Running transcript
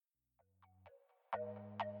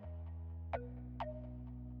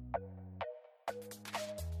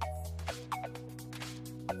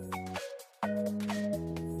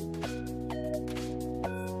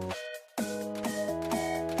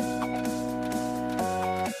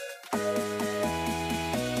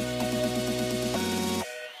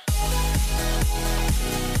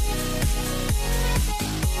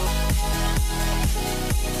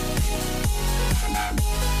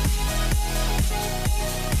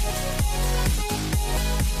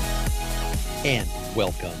And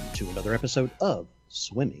welcome to another episode of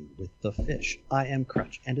Swimming with the Fish. I am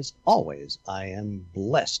Crutch, and as always, I am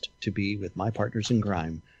blessed to be with my partners in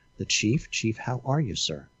crime, the Chief. Chief, how are you,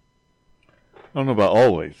 sir? I don't know about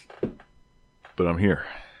always, but I'm here.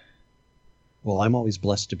 Well, I'm always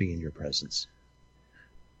blessed to be in your presence.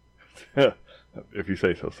 If you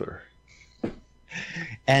say so, sir.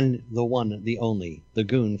 And the one, the only, the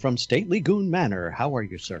Goon from Stately Goon Manor. How are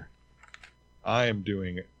you, sir? I am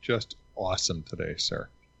doing just awesome today, sir.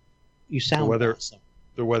 You sound awesome.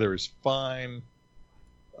 The weather is fine.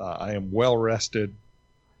 I am well rested.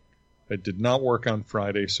 I did not work on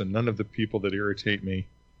Friday, so none of the people that irritate me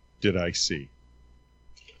did I see.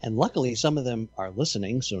 And luckily, some of them are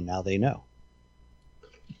listening, so now they know.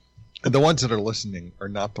 And the ones that are listening are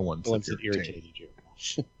not the ones that irritated you.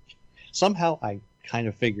 Somehow, I kind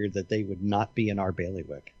of figured that they would not be in our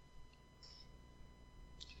bailiwick.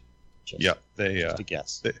 Just a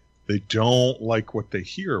guess. They don't like what they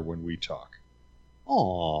hear when we talk.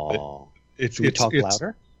 Aww. Should we talk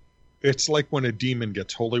louder? It's like when a demon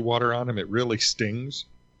gets holy water on him, it really stings.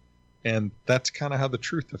 And that's kind of how the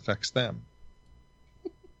truth affects them.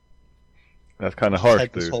 That's kind of harsh,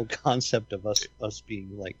 dude. This whole concept of us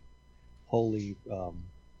being like holy.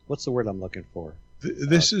 What's the word I'm looking for?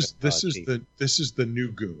 This is the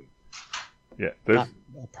new Goon. Yeah,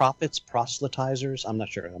 prophets, proselytizers. I'm not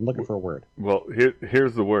sure. I'm looking for a word. Well,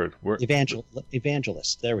 here's the word.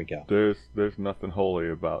 Evangelist. There we go. There's nothing holy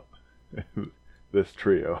about this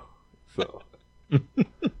trio, so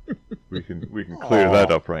we can clear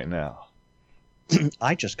that up right now.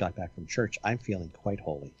 I just got back from church. I'm feeling quite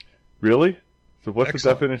holy. Really? So what's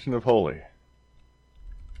Excellent. the definition of holy?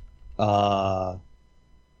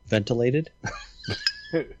 Ventilated.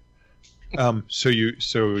 So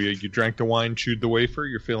you drank the wine, chewed the wafer.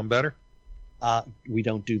 You're feeling better? We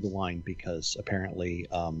don't do the wine because apparently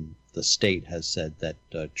the state has said that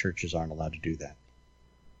churches aren't allowed to do that.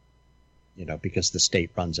 You know, because the state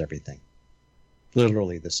runs everything.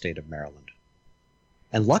 Literally, the state of Maryland.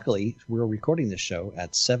 And luckily, we're recording this show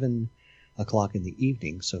at 7 o'clock in the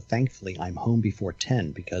evening, so thankfully I'm home before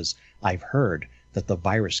 10 because I've heard that the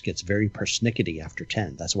virus gets very persnickety after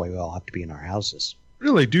 10. That's why we all have to be in our houses.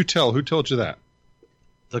 Really? Do tell. Who told you that?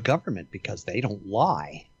 The government, because they don't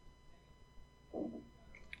lie.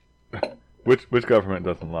 Which government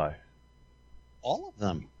doesn't lie? All of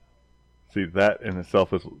them. See, that in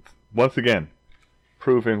itself is, once again,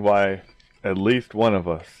 proving why at least one of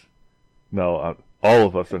us, all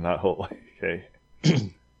of us are not holy, okay?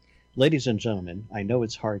 Ladies and gentlemen, I know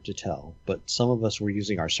it's hard to tell, but some of us were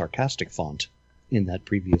using our sarcastic font in that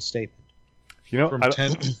previous statement. You know,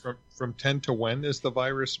 from 10 to when is the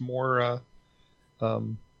virus more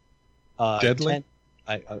deadly?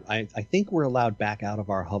 10, I think we're allowed back out of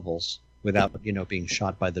our hovels without being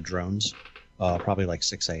shot by the drones. Probably like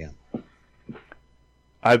 6 a.m.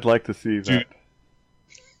 I'd like to see that.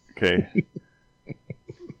 Okay.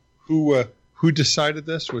 Who decided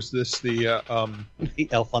this? Was this the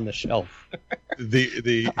elf on the shelf?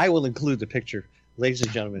 the I will include the picture, ladies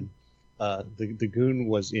and gentlemen. The Goon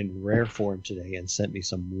was in rare form today and sent me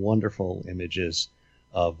some wonderful images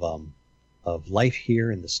of life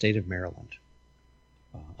here in the state of Maryland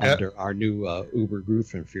under our new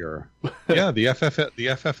Obergruppenführer. Yeah, the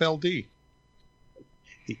FFLD.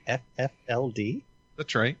 The FFLD?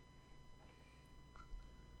 That's right.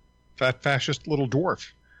 Fat fascist little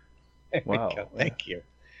dwarf. Wow. Thank you.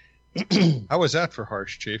 How was that for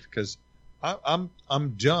harsh, Chief? Because I'm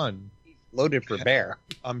done. Loaded for bear.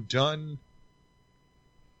 I'm done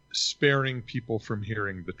sparing people from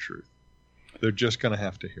hearing the truth. They're just going to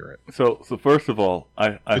have to hear it. So first of all,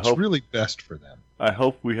 it's really best for them. I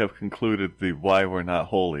hope we have concluded the why we're not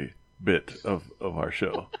holy bit of our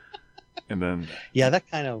show. And then that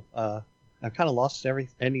kind of I kind of lost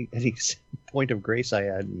any point of grace I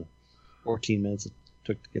had in the 14 minutes it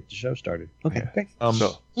took to get the show started. Okay.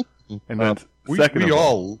 And then we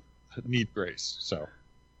all need grace, so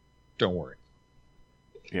don't worry.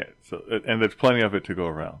 Yeah. So and there's plenty of it to go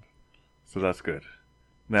around, so that's good.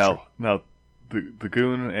 Now the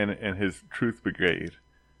Goon and his Truth Brigade.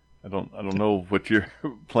 I don't know what you're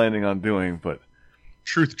planning on doing, but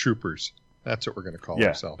Truth Troopers. That's what we're going to call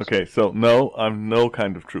ourselves. Okay. So no, I'm no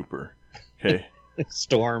kind of trooper. Okay.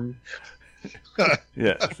 Storm.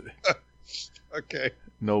 Yes. Okay.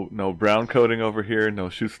 No brown coating over here. No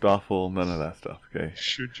Schutzstaffel. None of that stuff. Okay.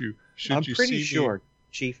 I'm pretty sure,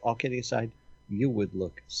 Chief. All kidding aside, you would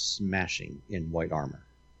look smashing in white armor.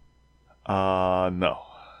 No.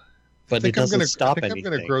 But it doesn't stop anything.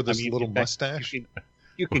 I'm going to grow this little mustache.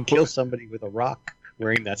 You can kill somebody with a rock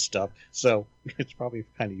wearing that stuff, so it's probably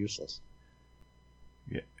kind of useless.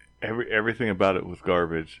 Yeah. everything about it was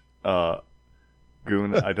garbage.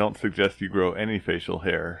 Goon, I don't suggest you grow any facial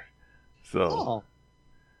hair. So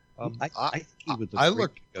I think he would look I great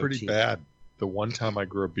looked with a pretty goatee. bad the one time I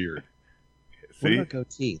grew a beard. What see, about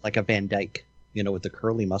goatee? Like a Van Dyke, with the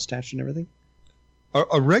curly mustache and everything?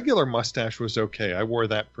 A regular mustache was okay. I wore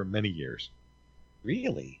that for many years.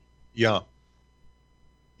 Really? Yeah.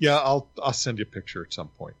 Yeah, I'll send you a picture at some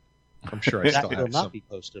point. I'm sure I That still will have not some. be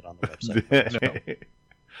posted on the website. No.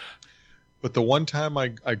 But the one time I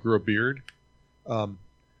grew a beard,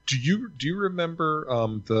 do you remember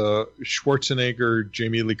the Schwarzenegger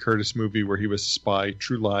Jamie Lee Curtis movie where he was a spy,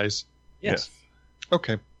 True Lies? Yes.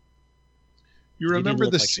 Okay. You He remember didn't the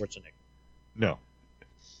look like scene? Schwarzenegger. No.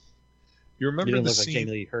 You He remember didn't the look like scene?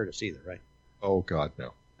 Jamie Lee Curtis either, right? Oh God,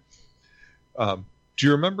 no. Do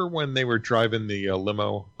you remember when they were driving the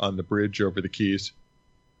limo on the bridge over the Keys?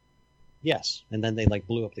 Yes. And then they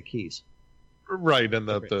blew up the keys. Right, and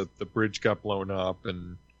The the bridge got blown up,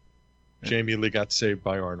 and Jamie Lee got saved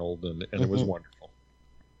by Arnold, and it was Mhm. wonderful.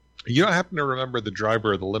 You don't happen to remember the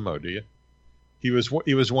driver of the limo, do you? He was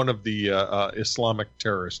one of the Islamic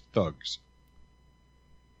terrorist thugs.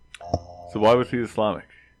 So why was he Islamic?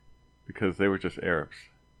 Because they were just Arabs.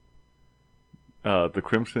 The Are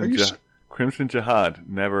Crimson you Crimson Jihad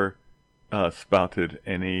never spouted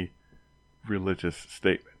any religious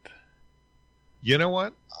statement. You know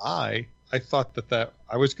what? I thought that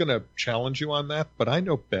I was going to challenge you on that, but I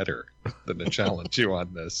know better than to challenge you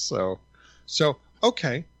on this. So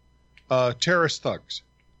okay, terrorist thugs.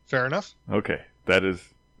 Fair enough. Okay, that is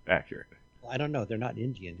accurate. I don't know. They're not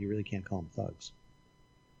Indian. You really can't call them thugs.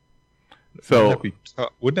 So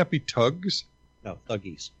Wouldn't that be tugs? No,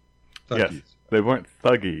 thuggies. yes, Thuggies. they weren't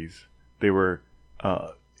thuggies. They were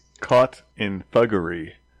caught in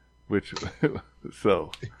thuggery, which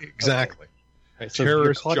so Exactly. Right,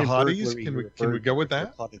 Terrorist if you're caught in jihadis? burglary, Can we- you're a can we go with burglar.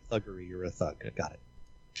 If that? you're caught in thuggery, you're a thug. Got it.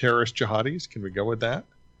 Terrorist jihadis. Can we go with that?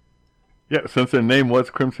 yeah, since their name was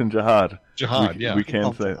Crimson Jihad, Jihad. we, yeah. we can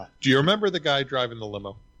Oh, say God. Do you remember the guy driving the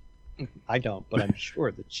limo? I don't, but I'm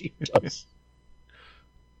sure the chief does.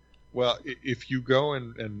 Well, if you go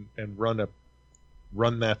and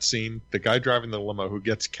run that scene, the guy driving the limo who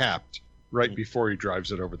gets capped right before he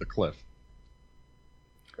drives it over the cliff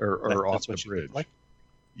or off That's the what you look bridge. like?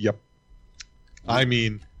 Yep. I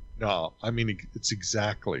mean, no. I mean, it's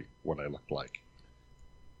exactly what I looked like.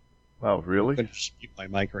 wow, I'm really? going to just mute my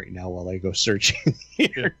mic right now while I go searching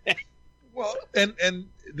here. Well, and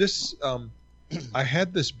this, I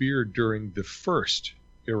had this beard during the first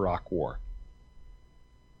Iraq War.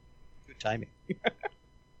 Good timing.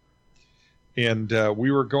 And we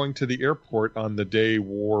were going to the airport on the day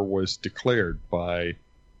war was declared by,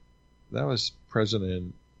 that was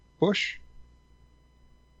President Bush.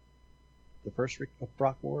 The first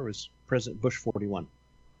Iraq War was President Bush 41.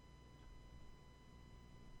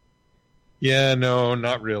 Yeah, no,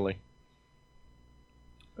 not really.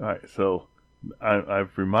 All right, so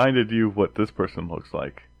I've reminded you what this person looks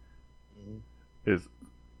like. Mhm.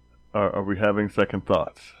 Are we having second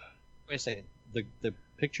thoughts? Wait a second. The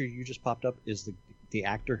picture you just popped up is the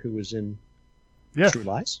actor who was in Yes, True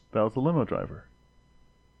Lies? that was a limo driver.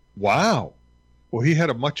 Wow. Well, he had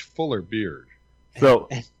a much fuller beard. So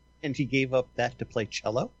And he gave up that to play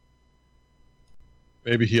cello?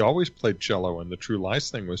 Maybe he always played cello, and the True Lies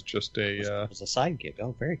thing was just It a. was a side gig.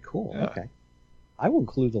 Oh, very cool. Yeah. Okay. I will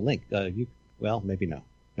include the link. Well, maybe no.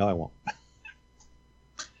 No, I won't.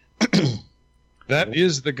 That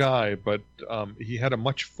is the guy, but he had a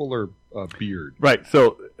much fuller beard. right,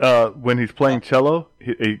 so when he's playing cello,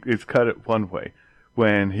 it's cut it one way.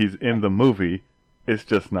 When he's in the movie, it's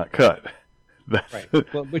just not cut. That's,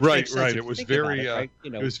 Right. Well, which Right, makes sense right. if It you was think very, about it,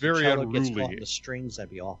 right? it was very cello gets caught unruly. in the strings, that'd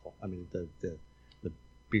be awful. I mean, the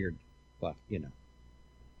beard, well, It that'd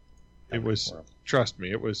be was. horrible. Trust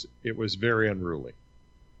me, it was very unruly.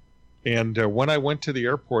 And when I went to the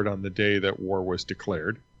airport on the day that war was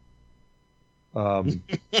declared,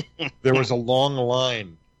 there was a long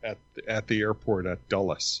line at the airport at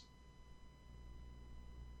Dulles,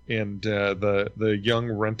 and the young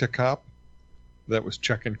rent-a-cop that was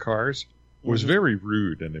checking cars was Mhm. very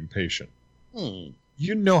rude and impatient.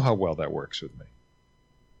 You know how well that works with me.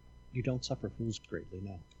 You don't suffer fools greatly,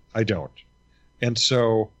 no. I don't. And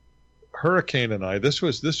so Hurricane and I, this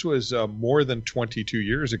was more than 22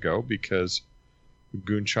 years ago, because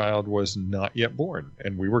Goonchild was not yet born,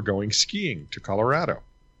 and we were going skiing to Colorado.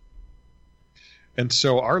 And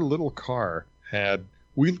so our little car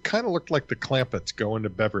we kind of looked like the Clampetts going to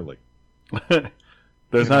Beverly.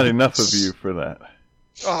 there's not enough of you for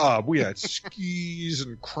that. We had skis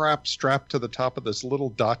and crap strapped to the top of this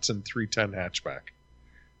little Datsun 310 hatchback.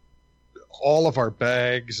 all of our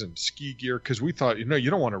bags and ski gear because we thought, you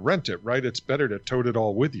don't want to rent it, right? It's better to tote it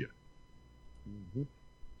all with you. Mm-hmm.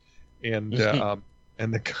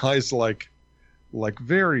 And the guy's like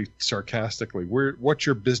very sarcastically, what's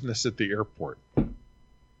your business at the airport?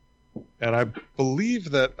 And I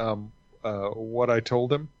believe that what I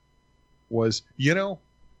told him was,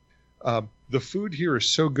 the food here is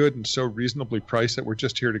so good and so reasonably priced that we're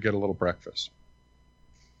just here to get a little breakfast.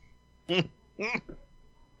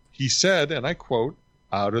 He said, and I quote,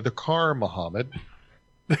 "Out of the car, Muhammad."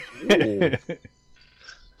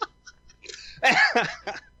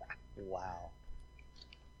 Wow.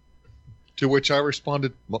 To which I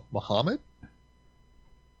responded, "Muhammad?"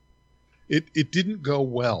 It didn't go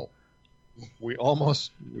well. We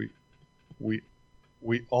almost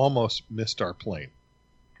missed our plane.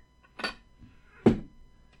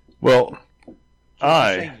 Well,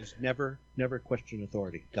 just never question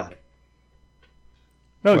authority. Got it.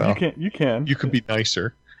 No, Well, you can. You could be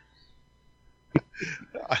nicer.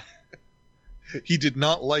 He did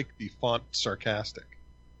not like the font sarcastic.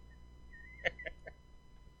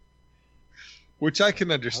 Which I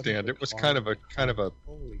can understand. It was kind of a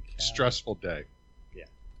stressful day. Yeah.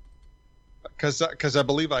 Because I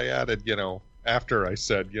believe I added, after I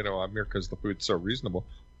said, I'm here because the food's so reasonable.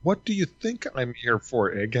 What do you think I'm here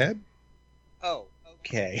for, egghead? Oh,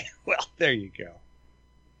 okay. Well, there you go.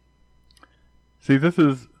 See, this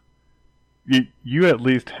is you at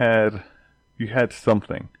least had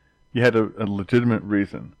something. You had a legitimate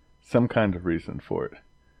reason, some kind of reason for it.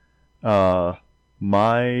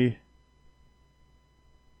 My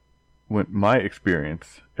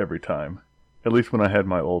experience every time, at least when I had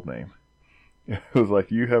my old name, it was like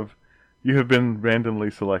you have been randomly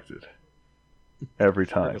selected every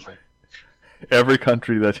time. Every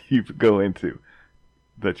country that you go into,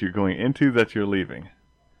 that you're going into, that you're leaving.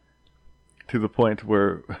 To the point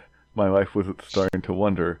where my wife was starting to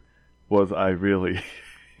wonder, was I really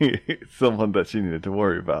someone that she needed to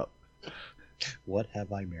worry about? What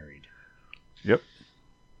have I married? Yep.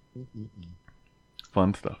 Mm-mm-mm.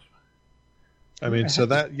 Fun stuff. I mean, so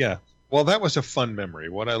that, yeah. Well, that was a fun memory,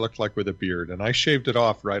 what I looked like with a beard, and I shaved it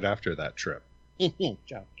off right after that trip.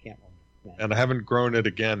 And I haven't grown it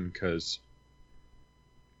again because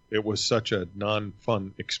it was such a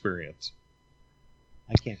non-fun experience.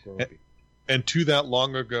 I can't grow a beard. And to that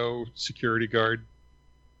long ago security guard,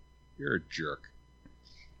 you're a jerk.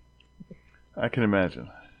 I can imagine.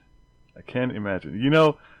 You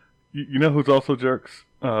know who's also jerks?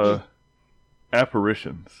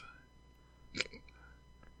 Apparitions.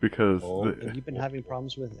 Because have you been having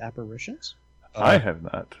problems with apparitions? I have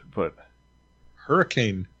not, but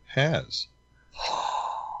Hurricane has.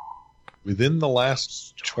 Within the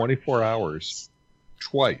last 24 hours,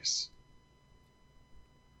 twice.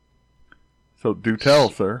 So do tell,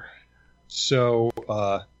 sir. So,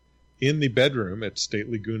 in the bedroom at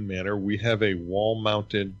Stately Goon Manor, we have a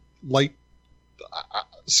wall-mounted light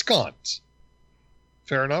sconce.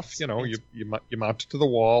 Fair enough, you mount it to the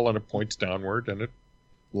wall and it points downward and it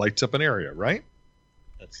lights up an area, right?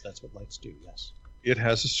 That's what lights do. Yes. It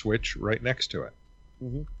has a switch right next to it.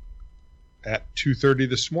 Mm-hmm. At 2:30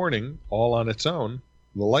 this morning, all on its own,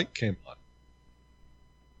 the light came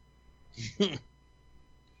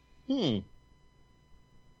on.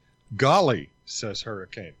 Golly, says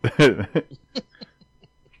Hurricane.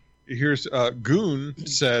 Here's Goon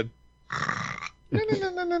said, no,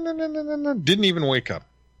 didn't even wake up.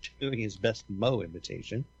 Doing his best Mo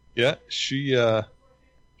imitation. Yeah, she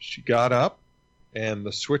got up, and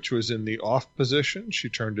the switch was in the off position. She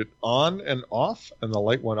turned it on and off, and the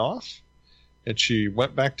light went off. And she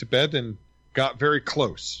went back to bed and got very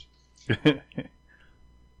close.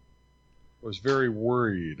 Was very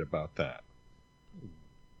worried about that.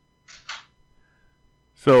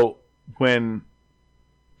 So when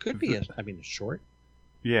could be a short.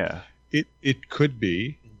 Yeah, it could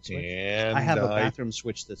be. Switch. And I have a bathroom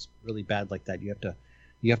switch that's really bad like that. You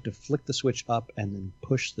have to flick the switch up and then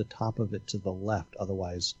push the top of it to the left.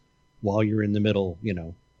 Otherwise, while you're in the middle,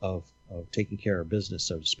 of taking care of business,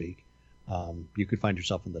 so to speak, you could find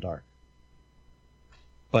yourself in the dark.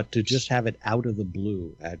 But to just have it out of the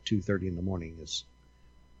blue at 2:30 in the morning is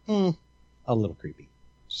a little creepy.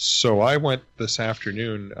 So I went this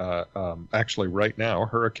afternoon. Actually, right now,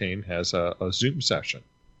 Hurricane has a Zoom session.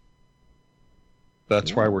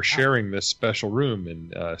 That's why we're sharing this special room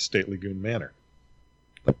in Stately Goon Manor.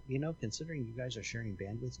 But, considering you guys are sharing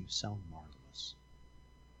bandwidth, you sound marvelous.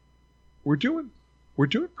 We're doing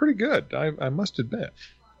pretty good, I must admit.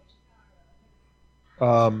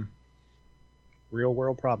 Real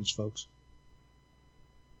world problems, folks.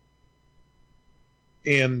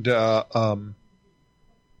 And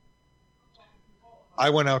I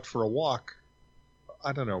went out for a walk,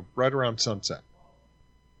 I don't know, right around sunset.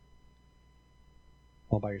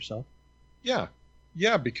 All by yourself? Yeah.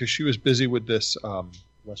 Yeah, because she was busy with this.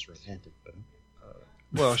 Less romantic, but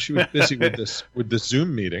Well, she was busy with this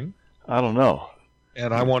Zoom meeting, I don't know.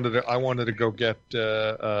 and I wanted to go get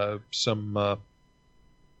some.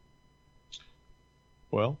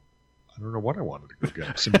 Well, I don't know what I wanted to go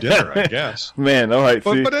get. Some dinner, I guess. Man, all right.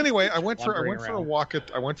 See, But anyway, I went for Wandering a around.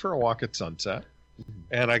 walk at sunset,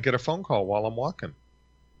 and I get a phone call while I'm walking.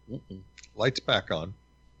 Mm-mm. Lights back on.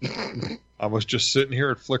 I was just sitting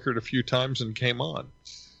here. It flickered a few times and came on.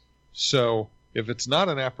 So if it's not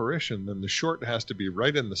an apparition, then the short has to be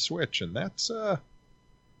right in the switch, and that's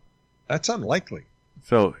unlikely.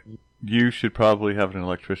 so you should probably have an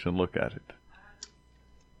electrician look at it.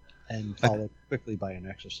 and followed quickly by an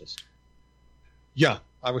exorcist. Yeah,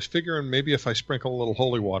 I was figuring maybe if I sprinkle a little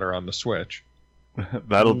holy water on the switch.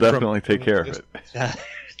 That'll From- definitely take care of it.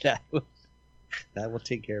 That will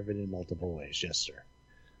take care of it in multiple ways, yes, sir.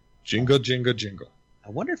 Jingle, jingle, jingle. I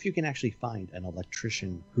wonder if you can actually find an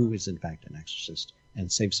electrician who is in fact an exorcist and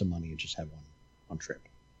save some money and just have one on trip.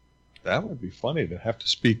 That would be funny to have to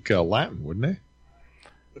speak Latin, wouldn't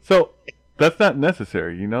they? So that's not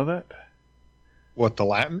necessary. You know that? What, the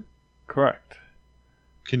Latin? Correct.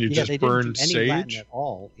 Can you Yeah, just they burn didn't do any Latin sage? at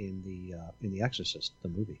all in the Exorcist, the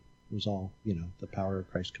movie. It was all, the power of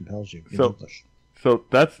Christ compels you in So- English. So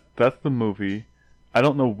that's the movie. I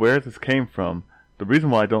don't know where this came from. The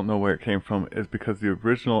reason why I don't know where it came from is because the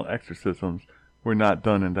original exorcisms were not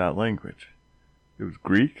done in that language. It was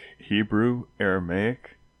Greek, Hebrew,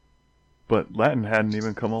 Aramaic, but Latin hadn't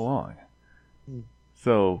even come along. Hmm.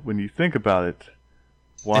 So when you think about it,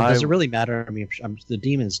 And why? does it really matter? I mean, the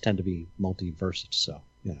demons tend to be multiversity, so,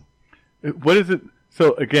 What is it?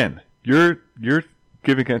 So again, you're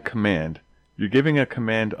giving a command. You're giving a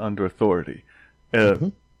command under authority.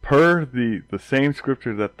 Mhm. Per the same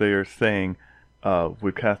scripture that they are saying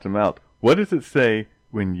would cast them out. What does it say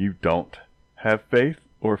when you don't have faith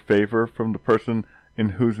or favor from the person in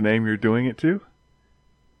whose name you're doing it to?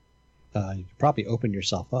 you could probably open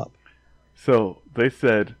yourself up. So they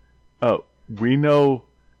said, "Oh, we know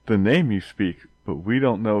the name you speak, but we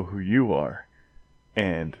don't know who you are,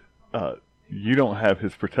 and you don't have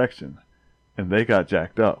his protection," and they got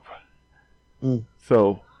jacked up. Mm.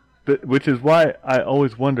 So, which is why I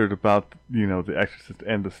always wondered about The Exorcist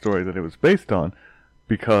and the story that it was based on,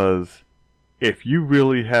 because if you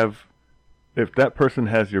really have, if that person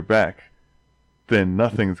has your back, then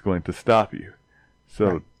nothing's going to stop you. So,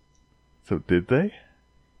 Right. so did they?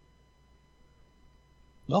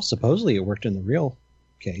 Well, supposedly it worked in the real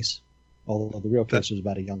case, although the real case was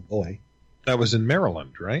about a young boy. That was in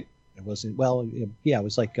Maryland, right? It wasn't, well, yeah, it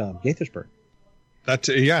was like Gaithersburg.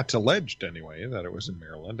 It's alleged anyway that it was in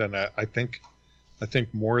Maryland, and I think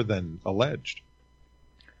more than alleged.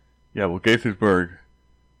 Yeah. Well, Gaithersburg.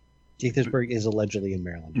 Gaithersburg is allegedly in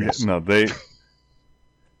Maryland, yes. No, they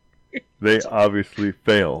obviously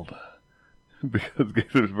failed because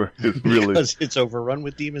Gaithersburg is really Because it's overrun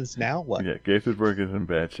with demons now? What? yeah. Gaithersburg is in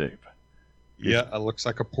bad shape. Yeah, it looks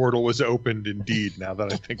like a portal was opened indeed, now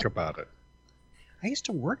that I think about it. I used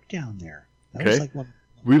to work down there. That Okay. was like one.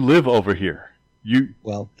 We live over here.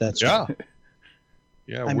 Well, that's Yeah. right.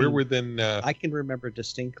 Yeah, I we're mean, within... I can remember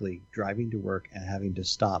distinctly driving to work and having to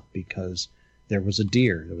stop because there was a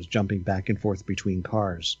deer that was jumping back and forth between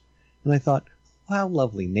cars. And I thought, wow,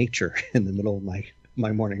 lovely nature in the middle of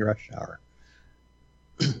my morning rush hour.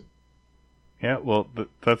 Yeah. Well,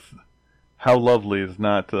 that's how lovely is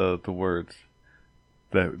not the words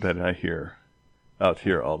that I hear out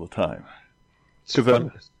here all the time. It's 'Cause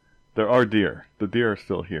fun. There are deer. The deer are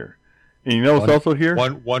still here. And you know what's One- also here?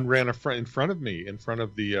 One ran in front of me, in front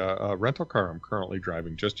of the rental car I'm currently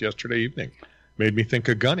driving just yesterday evening. Made me think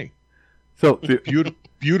of Gunny. So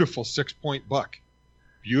Beautiful 6-point buck.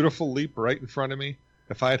 Beautiful leap right in front of me.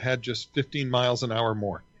 If I had had just 15 miles an hour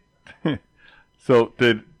more. So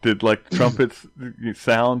did like trumpets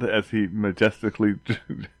sound as he majestically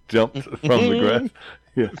jumped from the grass?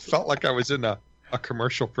 It felt like I was in a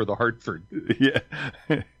commercial for the Hartford. Yeah.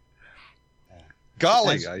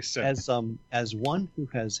 Golly, I said. As one who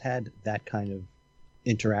has had that kind of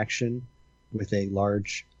interaction with a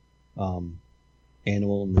large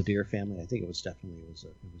animal in the deer family, I think it was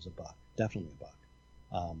a buck, definitely a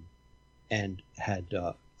buck, and had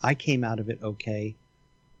I came out of it okay.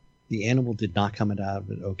 The animal did not come out of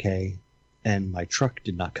it okay, and my truck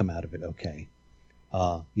did not come out of it okay.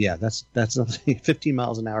 Yeah, that's something. 15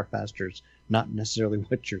 miles an hour faster is not necessarily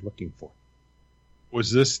what you're looking for.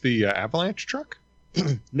 Was this the avalanche truck?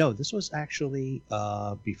 No, this was actually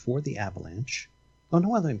before the avalanche. Oh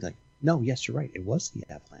no, I think No, yes, you're right. It was the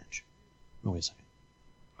Avalanche. Oh, wait a second.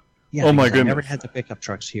 Yeah, Oh my because I never goodness. had the pickup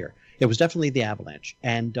trucks here. It was definitely the Avalanche.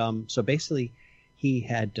 And so basically, he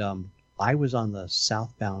had. I was on the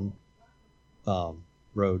southbound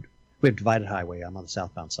road. We have divided highway. I'm on the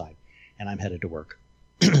southbound side, and I'm headed to work.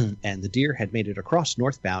 And the deer had made it across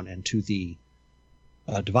northbound and to the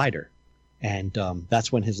divider, and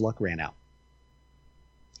that's when his luck ran out.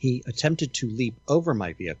 He attempted to leap over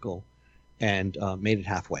my vehicle and made it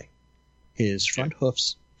halfway. His front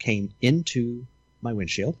hoofs came into my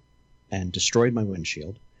windshield and destroyed my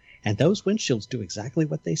windshield. And those windshields do exactly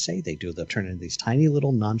what they say they do. They'll turn into these tiny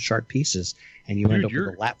little non-sharp pieces, and you end up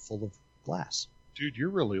with a lap full of glass. Dude, you're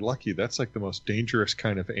really lucky. That's like the most dangerous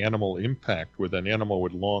kind of animal impact, with an animal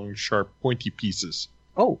with long, sharp, pointy pieces.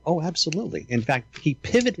 Oh, absolutely. In fact, he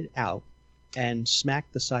pivoted out and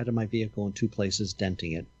smacked the side of my vehicle in two places,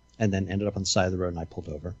 denting it, and then ended up on the side of the road, and I pulled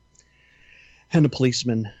over. And a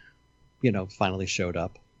policeman, finally showed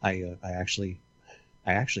up. I actually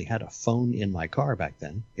had a phone in my car back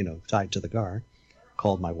then, tied to the car.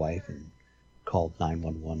 Called my wife and called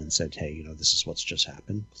 911 and said, hey, this is what's just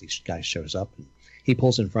happened. Police guy shows up, and he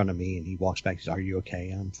pulls in front of me, and he walks back. He says, are you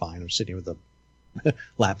okay? I'm fine. I'm sitting with a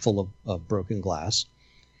lap full of broken glass.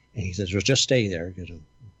 And he says, well, just stay there.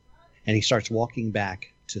 And he starts walking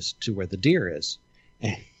back to where the deer is.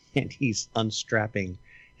 And he's unstrapping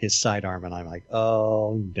his sidearm. And I'm like,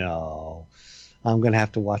 oh, no. I'm going to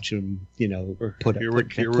have to watch him, put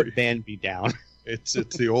Banby down. It's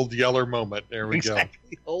the old Yeller moment. There we go.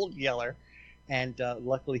 Exactly, old Yeller. And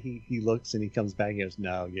luckily he looks and he comes back and he goes,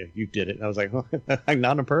 no, yeah, you did it. And I was like,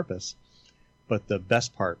 not on purpose. But the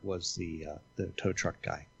best part was the tow truck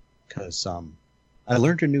guy. Because I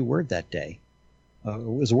learned a new word that day. It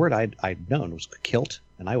was a word I'd known. It was kilt.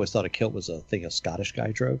 And I always thought a kilt was a thing a Scottish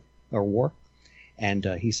guy drove or wore. And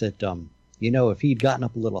he said, if he'd gotten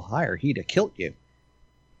up a little higher, he'd have killed you.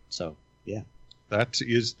 So, yeah. That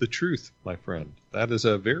is the truth, my friend. That is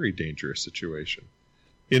a very dangerous situation.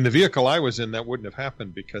 In the vehicle I was in, that wouldn't have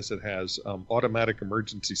happened because it has automatic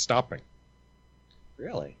emergency stopping.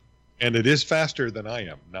 Really? And it is faster than I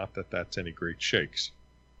am. Not that that's any great shakes.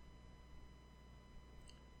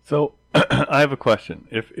 So, I have a question.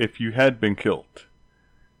 If you had been killed...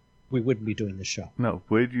 We wouldn't be doing the show. No,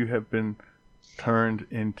 would you have been turned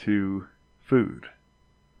into food?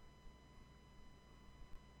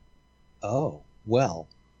 Oh, well,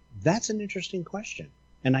 that's an interesting question.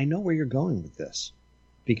 And I know where you're going with this.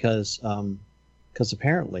 Because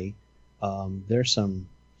apparently there's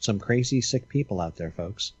some crazy sick people out there,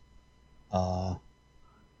 folks.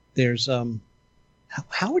 There's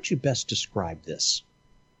how would you best describe this?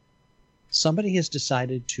 Somebody has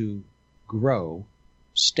decided to grow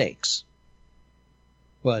steaks,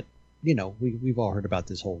 but we've all heard about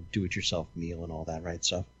this whole do-it-yourself meal and all that, right?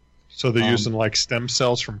 Stuff. So they're using like stem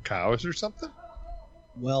cells from cows or something?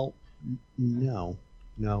 Well, no.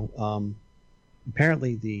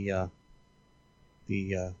 Apparently the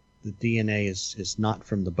DNA is not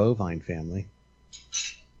from the bovine family.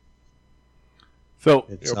 So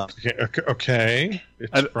It's okay.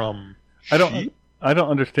 It's from sheep? I don't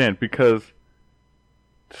understand, because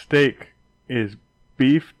steak is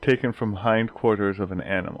beef taken from hindquarters of an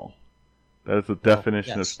animal. That is the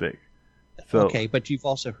definition of steak. So, okay, but you've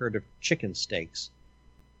also heard of chicken steaks.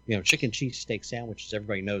 Chicken cheesesteak sandwiches.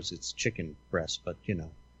 Everybody knows it's chicken breast, but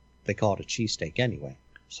they call it a cheesesteak anyway.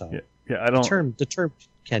 So yeah, I don't. The term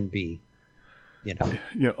can be,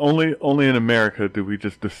 only in America do we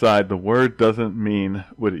just decide the word doesn't mean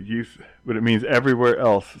what it means everywhere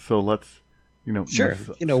else. So let's, sure,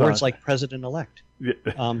 words like president-elect. Yeah.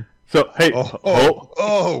 So hey,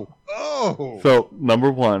 So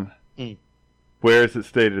number one, where is it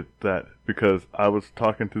stated that? Because I was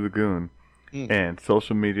talking to the goon, and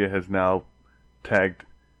social media has now tagged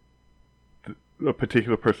a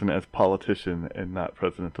particular person as politician and not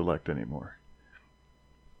president-elect anymore.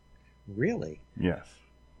 Really? Yes.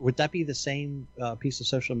 Would that be the same piece of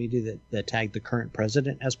social media that tagged the current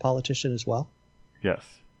president as politician as well? Yes.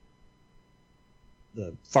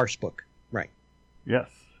 The farce book, right? Yes.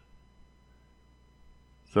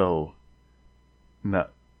 So now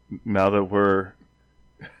that we're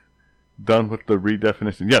done with the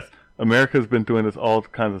redefinition, yes, America's been doing this all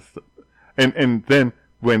kinds of stuff, and then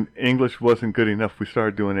when English wasn't good enough, we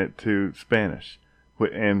started doing it to Spanish,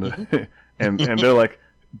 and and they're like,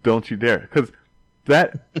 "Don't you dare!" Because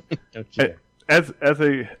that, as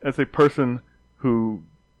a person who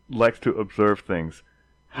likes to observe things,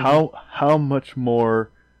 how much more,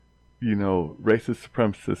 racist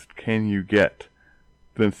supremacist can you get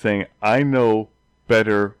than saying, "I know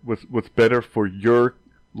better what's better for your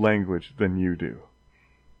language than you do"?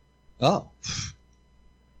 Oh,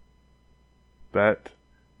 That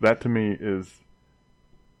to me is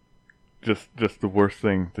just the worst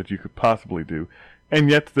thing that you could possibly do. And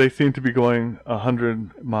yet they seem to be going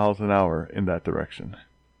 100 miles an hour in that direction.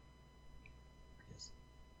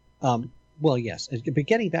 well, yes. But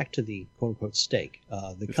getting back to the quote unquote steak,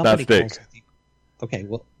 the It's company not steak. calls it okay.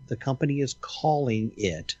 Well, the company is calling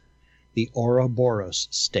it the Ouroboros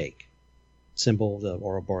steak. Symbol of the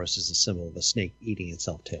Ouroboros is a symbol of a snake eating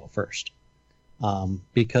itself tail first.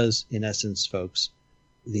 Because in essence, folks,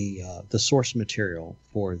 the source material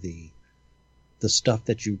for the stuff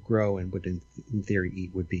that you grow and would in theory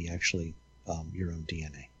eat would be actually your own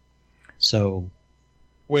DNA. So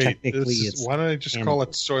Wait, technically it's why don't I just call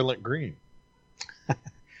it Soylent Green?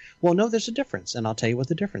 well, no, there's a difference, and I'll tell you what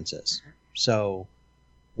the difference is. So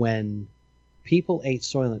when people ate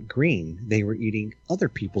Soylent Green, they were eating other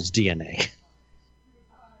people's DNA.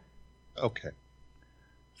 Okay.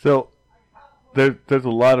 So there's a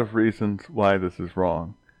lot of reasons why this is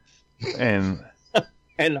wrong. And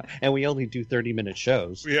and we only do 30-minute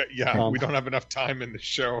shows. Yeah, we don't have enough time in the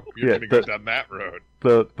show if you're Yeah, going to go down that road.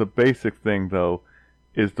 the basic thing, though,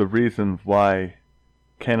 is the reason why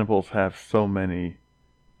cannibals have so many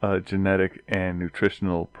genetic and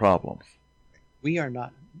nutritional problems. We are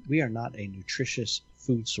not a nutritious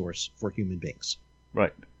food source for human beings.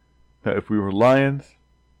 Right. Now, if we were lions,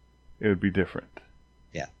 it would be different.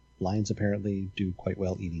 Yeah, lions apparently do quite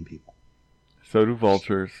well eating people. So do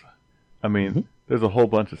vultures. I mean, Mhm. there's a whole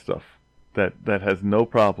bunch of stuff that has no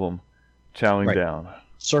problem chowing Right. down.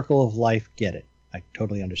 Circle of life, get it. I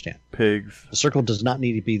totally understand. Pigs. The circle does not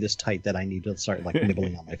need to be this tight that I need to start like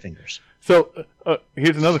nibbling on my fingers. So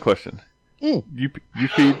here's another question. Mm. You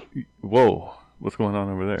feed... Whoa, what's going on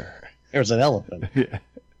over there? There's an elephant. Yeah.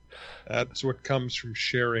 That's what comes from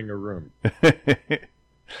sharing a room.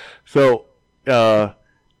 So,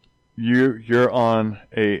 you're on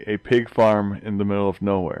a pig farm in the middle of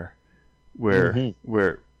nowhere, where Mhm.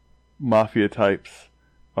 where mafia types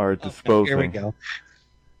are disposing. Here we go.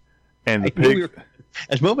 And the I knew we pigs. were-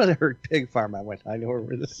 As the moment I heard pig farm, I went, I know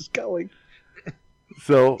where this is going.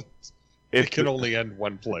 So, It if can the, only end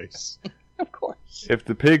one place. Of course. if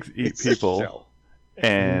the pigs eat It's a people show.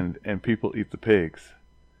 and people eat the pigs,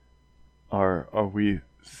 are we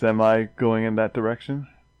semi going in that direction?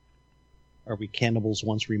 Are we cannibals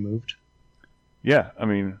once removed? Yeah, I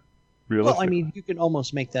mean, Well, realistically. I mean, you can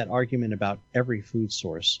almost make that argument about every food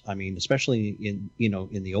source. I mean, especially in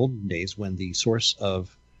the olden days when the source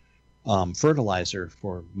of fertilizer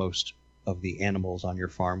for most of the animals on your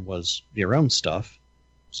farm was your own stuff.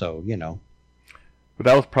 So, But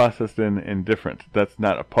that was processed in different. That's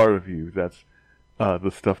not a part of you. That's the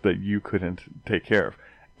stuff that you couldn't take care of.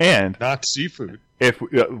 And Not seafood.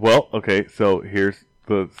 okay, so here's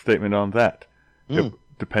the statement on that. Mm.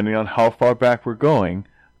 Depending on how far back we're going,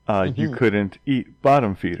 you Mhm. couldn't eat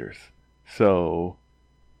bottom feeders. So,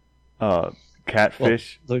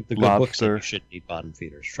 catfish, the good book said lobster. you shouldn't eat bottom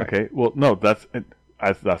feeders. Right? Okay, well, no, that's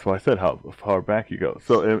why I said how far back you go.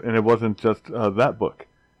 So, and it wasn't just that book;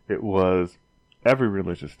 it was every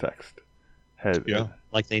religious text had. Yeah.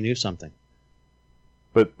 Like they knew something.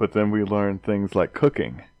 But then we learned things like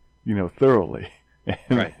cooking, thoroughly, and,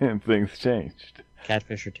 Right. and things changed.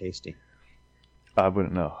 Catfish are tasty. I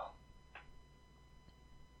wouldn't know.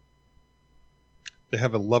 They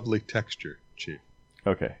have a lovely texture, Chief.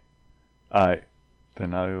 Okay,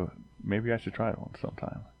 maybe I should try one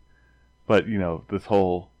sometime. But this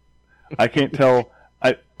whole, I can't tell.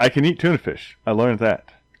 I can eat tuna fish. I learned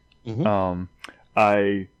that. Mhm.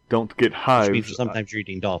 I don't get Which hives. means sometimes you're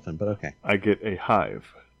eating dolphin, but okay. I get a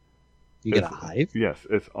hive. You get a It's- hive? Yes,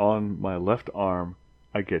 it's on my left arm.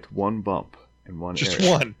 I get one bump in one Just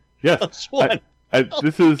area. one. Yes. That's one.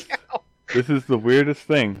 This is the weirdest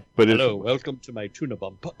thing, but Hello, welcome to my tuna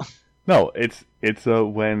bump. it's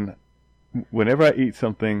whenever I eat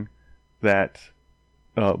something that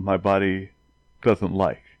my body doesn't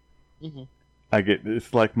like, Mhm.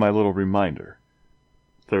 it's like my little reminder.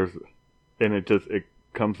 It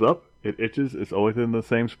comes up, it itches, it's always in the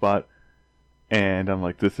same spot, and I'm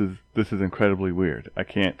like, this is incredibly weird. I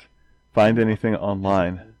can't find anything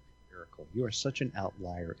online. Miracle. You are such an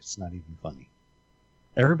outlier. It's not even funny.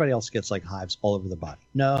 Everybody else gets like hives all over the body.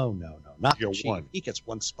 No, not You the get chief. one. He gets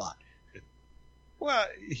one spot. Well,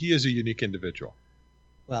 he is a unique individual.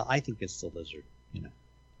 Well, I think it's the lizard.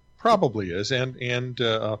 Probably is. And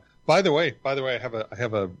by the way, I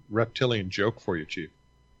have a reptilian joke for you, Chief.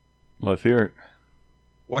 Let's hear it.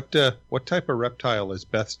 What type of reptile is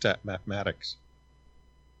best at mathematics?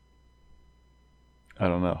 I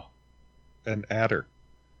don't know. An adder.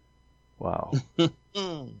 Wow.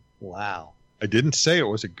 Wow. I didn't say it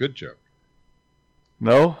was a good joke.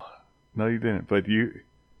 No, you didn't. But it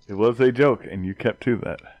was a joke, and you kept to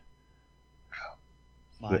that.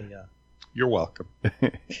 You're welcome.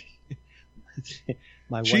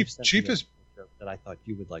 My Chief- wife sent Chief me a is- joke that I thought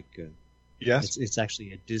you would like. Yes. It's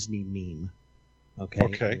actually a Disney meme. Okay.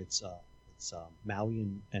 Okay. And it's Maui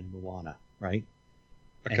and Moana, right?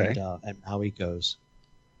 Okay. And Maui goes,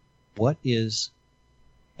 "What is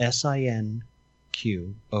SINQ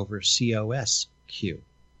over COSQ?"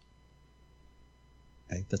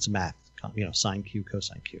 Okay, that's math. Sine Q,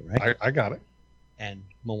 cosine Q, right? I got it. And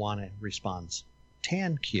Moana responds,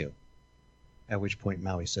 "Tan Q." At which point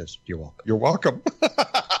Maui says, "You're welcome." You're welcome.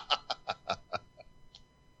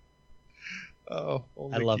 Oh,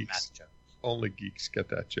 only I love geeks. math jokes. Only geeks get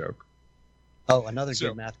that joke. Oh, another So-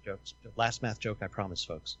 good math joke. Last math joke, I promise,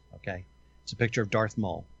 folks. Okay, it's a picture of Darth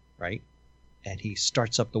Maul, right? And he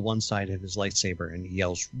starts up the one side of his lightsaber and he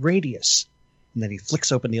yells "radius," and then he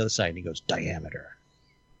flicks open the other side and he goes "diameter."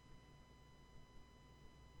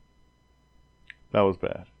 That was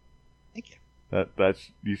bad. Thank you.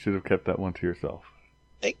 That's you should have kept that one to yourself.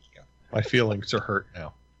 Thank you. My feelings are hurt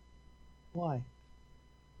now. Why?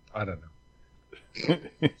 I don't know.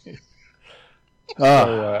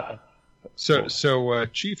 Ah, So,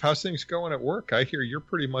 Chief, how's things going at work? I hear you're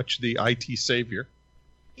pretty much the IT savior.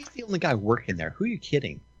 He's the only guy working there. Who are you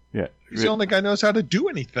kidding? yeah. He's the only guy who knows how to do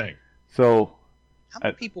anything. So How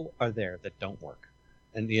many people are there that don't work?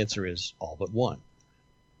 And the answer is all but one.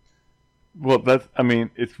 well,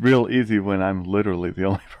 it's real easy when I'm literally the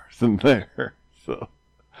only person there. So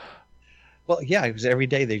Well, yeah, because every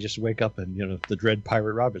day they just wake up and, the dread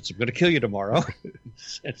Pirate Roberts, "I'm going to kill you tomorrow."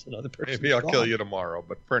 It's another person. Maybe I'll gone. kill you tomorrow,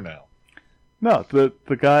 but for now. no, the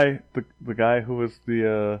guy who was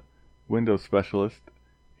the Windows specialist,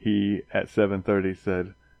 he at 7:30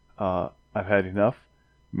 said, "I've had enough.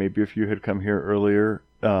 Maybe if you had come here earlier,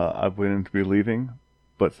 I wouldn't be leaving.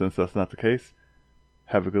 But since that's not the case,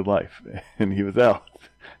 have a good life." And he was out,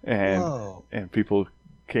 and Whoa. and people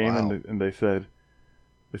came Wow. and they said,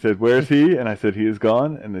 "Where's he?" And I said, "He is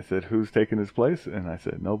gone." And they said, "Who's taking his place?" And I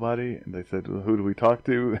said, "Nobody." And they said, "Well, who do we talk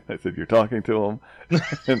to?" And I said, "You're talking to him."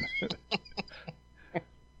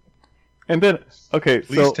 and then, okay,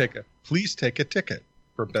 Please take a ticket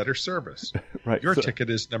for better service. right, Your so, ticket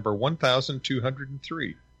is number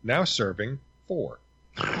 1,203. Now serving 4.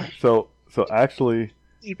 So actually,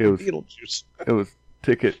 Need It for was- Beetlejuice. it was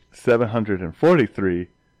ticket 743,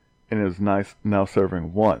 and it was now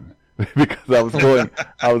serving 1 because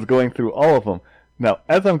I was going through all of them. Now,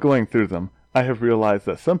 as I'm going through them, I have realized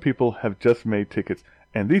that some people have just made tickets,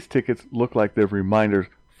 and these tickets look like they're reminders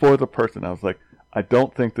for the person. I was like, I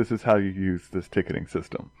don't think this is how you use this ticketing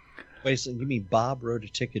system. Wait, so you mean Bob wrote a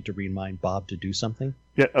ticket to remind Bob to do something?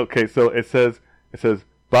 Yeah, okay, so it says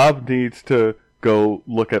Bob needs to go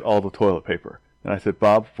look at all the toilet paper. And I said,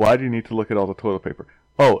 "Bob, why do you need to look at all the toilet paper?"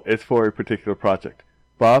 "Oh, it's for a particular project."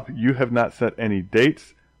 "Bob, you have not set any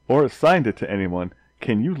dates or assigned it to anyone.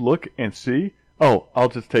 Can you look and see?" "Oh, I'll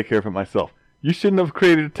just take care of it myself." "You shouldn't have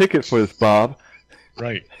created a ticket for this, Bob."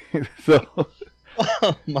 Right. so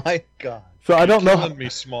Oh my God! I don't know. Killing me,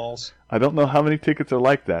 Smalls. I don't know how many tickets are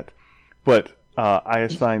like that, but I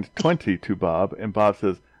assigned 20 to Bob, and Bob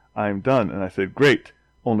says, "I'm done." And I said, "Great,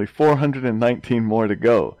 only 419 more to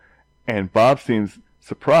go." And Bob seems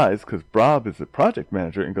surprised because Bob is the project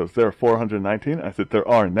manager and goes, "There are 419? I said, "There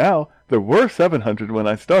are now. There were 700 when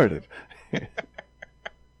I started."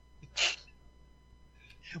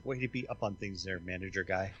 Way to be up on things there, manager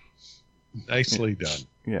guy. Nicely done.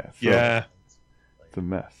 Yeah, so Yeah, it's a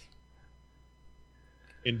mess.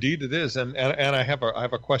 indeed it is. And I have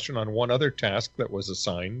a question on one other task that was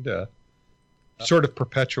assigned, sort of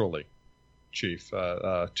perpetually, Chief,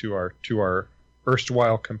 to our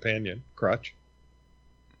erstwhile companion, Crutch.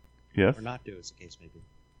 Yes. Or not do, as the case may be.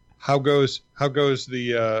 How goes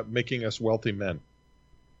the making us wealthy men?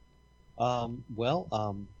 I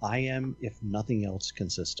am, if nothing else,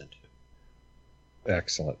 consistent.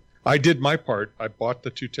 Excellent. I did my part. I bought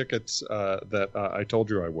the 2 tickets that I told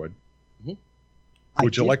you I would.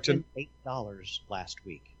 Would you like to- $8 last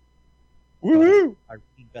week. Woohoo! I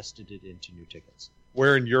reinvested it into new tickets.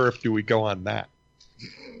 Where in Europe do we go on that?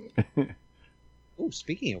 Oh,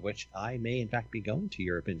 speaking of which, I may in fact be going to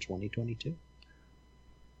Europe in 2022.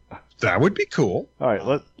 That would be cool. All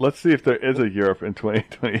right, let's see if there is a Europe in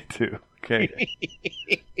 2022. Okay.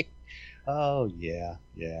 Oh yeah,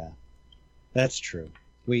 that's true.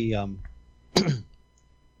 We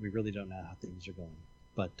we really don't know how things are going,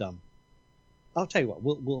 but I'll tell you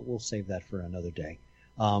what, we'll save that for another day.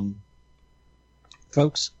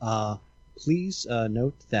 Folks, please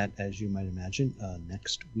note that, as you might imagine,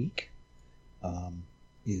 next week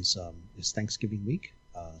is Thanksgiving week.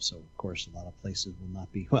 So of course, a lot of places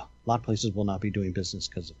will not be doing business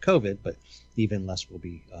because of COVID, but even less will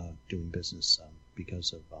be doing business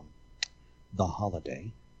because of the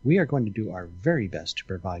holiday. We are going to do our very best to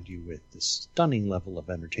provide you with the stunning level of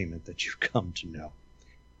entertainment that you've come to know.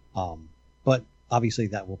 But obviously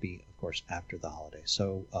that will be, of course, after the holiday.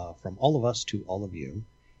 So from all of us to all of you,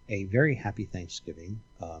 a very happy Thanksgiving.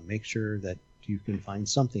 Make sure that you can find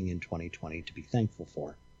something in 2020 to be thankful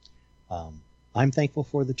for. I'm thankful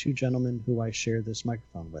for the two gentlemen who I share this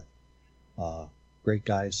microphone with. Great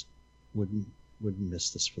guys. Wouldn't miss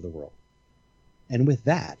this for the world. And with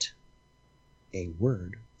that, a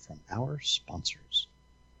word from our sponsors.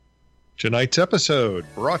 Tonight's episode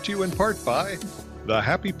brought to you in part by the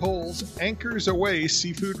Happy Poles Anchors Away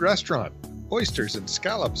Seafood Restaurant. Oysters and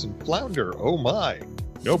scallops and flounder, oh my.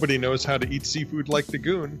 Nobody knows how to eat seafood like the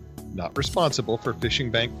Goon. Not responsible for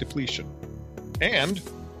fishing bank depletion. And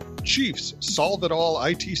Chiefs Solve It All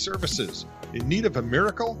IT Services. In need of a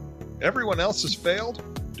miracle? Everyone else has failed?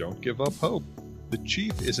 Don't give up hope. The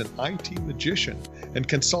Chief is an IT magician and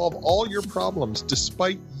can solve all your problems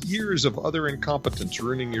despite years of other incompetence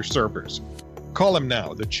ruining your servers. Call him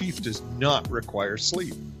now. The Chief does not require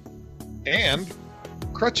sleep. And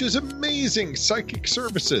Crutch's amazing psychic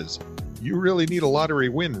services. You really need a lottery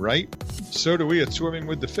win, right? So do we at Swimming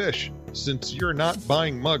with the Fish, since you're not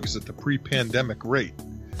buying mugs at the pre-pandemic rate.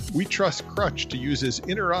 We trust Crutch to use his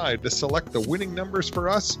inner eye to select the winning numbers for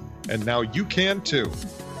us, and now you can too.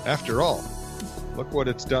 After all, look what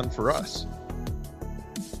it's done for us.